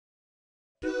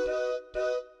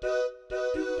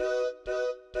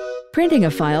Printing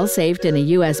a file saved in a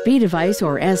USB device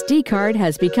or SD card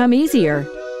has become easier.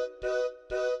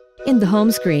 In the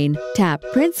home screen, tap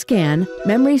Print Scan,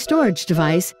 Memory Storage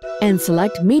Device, and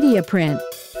select Media Print.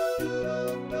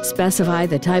 Specify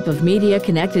the type of media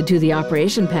connected to the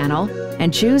operation panel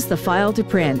and choose the file to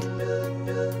print.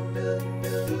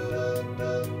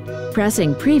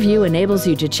 Pressing Preview enables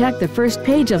you to check the first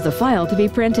page of the file to be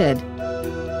printed.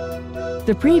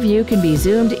 The preview can be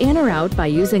zoomed in or out by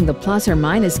using the plus or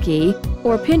minus key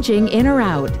or pinching in or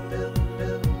out.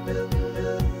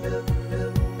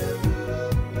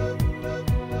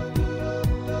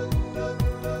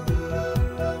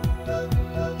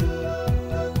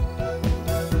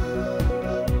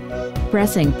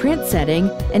 Pressing Print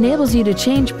Setting enables you to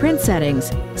change print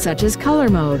settings, such as color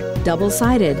mode,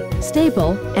 double-sided,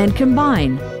 staple, and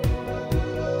combine.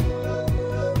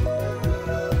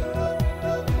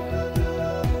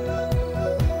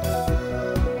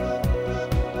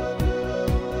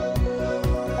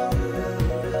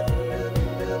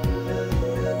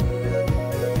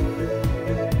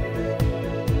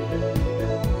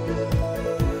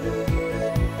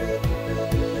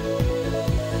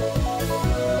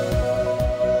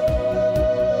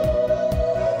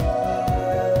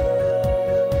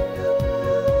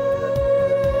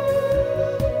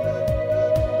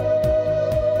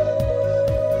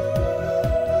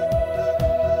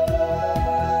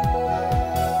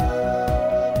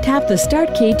 Tap the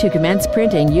Start key to commence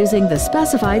printing using the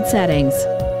specified settings.